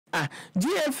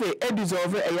GFA e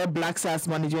dissolve a Black Stars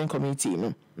Management Committee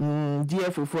no.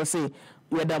 GFA for say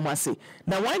yedamase.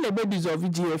 Now why they be dissolve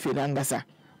GFA nangasa?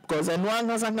 Because and one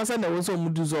ngasa na also mu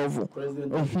dissolve.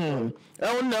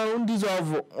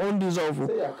 Dissolve.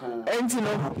 Enti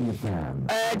no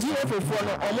GFA for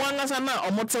no omo ngasa na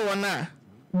omo te wona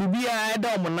bibia eda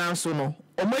omo nanso no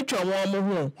omo atwa omo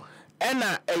ho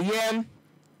ena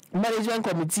Management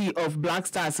Committee of Black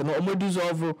Stars no omo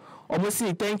dissolve omo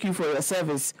say thank you for your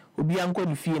service obi anko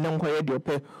ni fie na nkoye de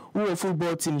ope wo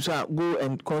football team so go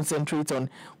and concentrate on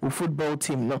the football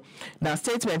team no na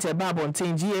statement e ba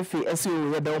bonten GFA SO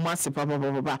ye da omo ase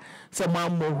papa se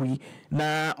mammo hui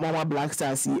na mama Black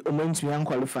Stars omo ntumi an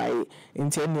qualify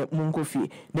intene munko fie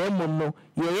na emom no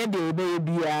ye de be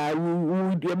bia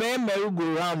ye be merry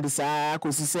go round sa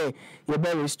kosi say ye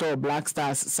be restore Black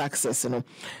Stars success no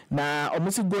na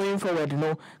omo si going forward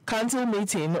no council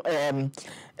meeting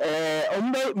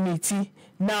ombe meeting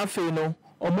na fe no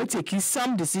omo take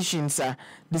some decisions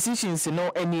no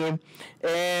any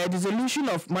dissolution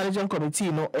of management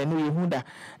committee no eno yehunda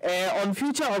on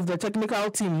future of the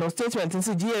technical team no statement in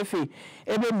GFA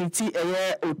ebe meeting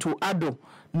oto ado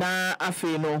na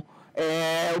afe no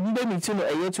ombe meeting no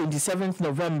 27th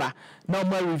November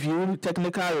normal review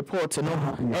technical report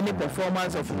no any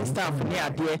performance of the staff ni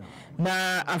ade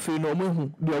na afi no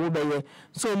mehu de obeye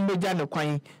so mbeja ne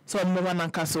kwan so mmeba na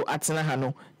kaso atena ha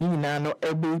no nyina no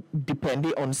ebe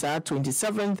depend on sa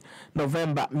 27th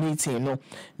November meeting no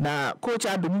na coach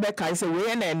Adum be kai say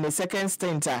we na the second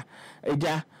stint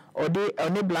eja ode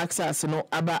oni Black Stars no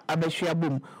abahwia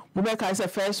bom mu be kai say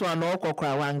first one no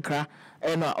kokora wankra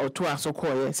eno oto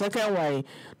asokoye second one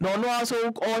no also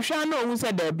ohwa no hu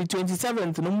say there be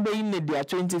 27th no mbe in the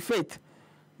 25th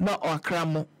no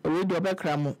okramo radio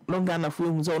bekramo longa na fu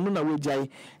hu so no na wejai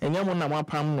enyamo na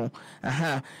mapam no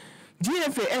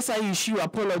GFA SI issue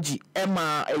apology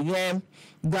Emma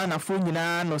Ghana fu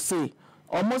nyina no say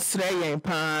almost yen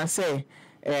pa say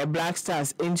Black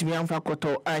Stars entimi amfa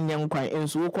koto anyankwan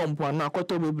enso kompo na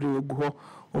koto bebre egu ho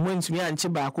omo ntimi anche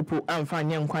ba kopo amfa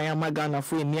anyankwan ama Ghana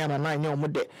fu eni ama na anya omo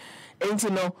de enti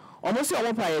no omo se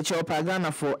omo pa ye che opa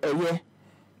Ghana fu ye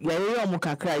omo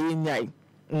kakra ye nyai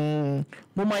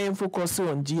mama yen focus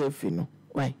on GFA no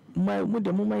why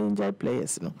mama enjoy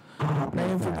players no na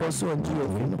yen focus on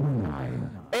GFA no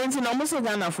enti no omo se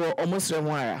Ghana fu omo sre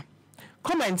mo ara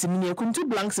comment me Kuntu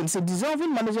Blanks and say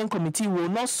dissolving management committee will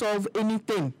not solve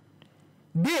anything.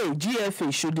 They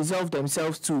GFA should dissolve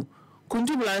themselves too.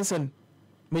 Kuntu Blanks and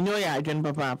Menyoya again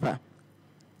papa.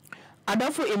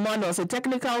 Adafo Emmanuel say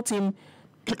technical team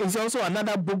is also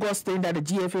another bogus thing that the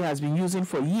GFA has been using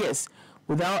for years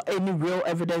without any real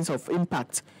evidence of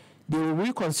impact. They will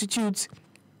reconstitute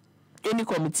any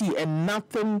committee and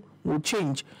nothing will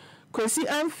change. Kwesi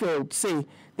Anfield say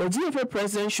the GFA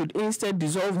president should instead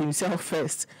dissolve himself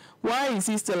first. Why is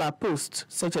he still at post?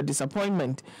 Such a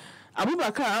disappointment.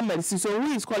 Abubakar Ahmed Siso,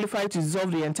 who is qualified to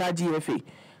dissolve the entire GFA,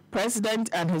 president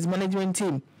and his management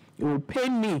team, it will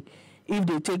pain me if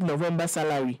they take November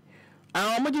salary.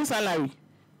 How much is salary?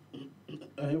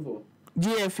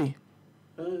 GFA.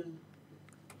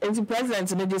 It's the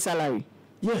president's major salary.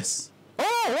 Yes.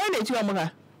 Oh, why did you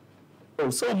Amaka? Oh,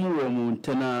 so more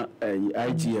tena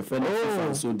IGF and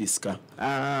FIFA so diska.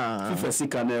 FIFA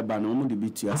sika na eba no mo de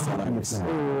bitu ya salaries.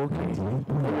 Oh, okay.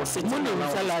 Was it money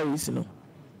salaries no?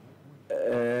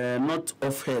 Not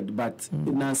off head, but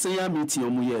na say ya meeting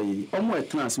omo ye. Omo e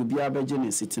class obi abeje ne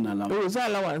sitting allowance. Oh, so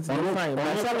allowance fine.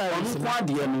 But salaries no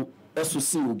kwade no eso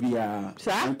si obi a.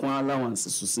 Nko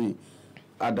allowance so si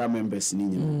other members ni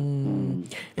nyina.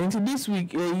 Into this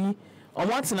week on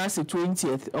what's na say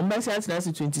 20th, on by say na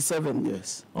say 27th.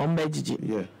 Yes. On by Gigi.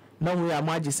 Yeah. Now we are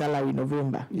margin salary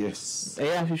November. Yes.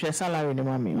 Yeah, salary no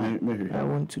mami. I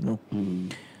want to know.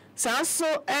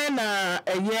 So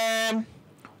and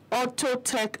auto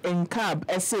tech and cab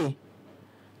essay.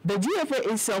 The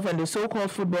GFA itself and the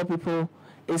so-called football people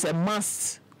is a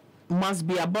must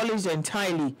be abolished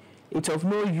entirely. It's of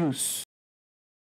no use.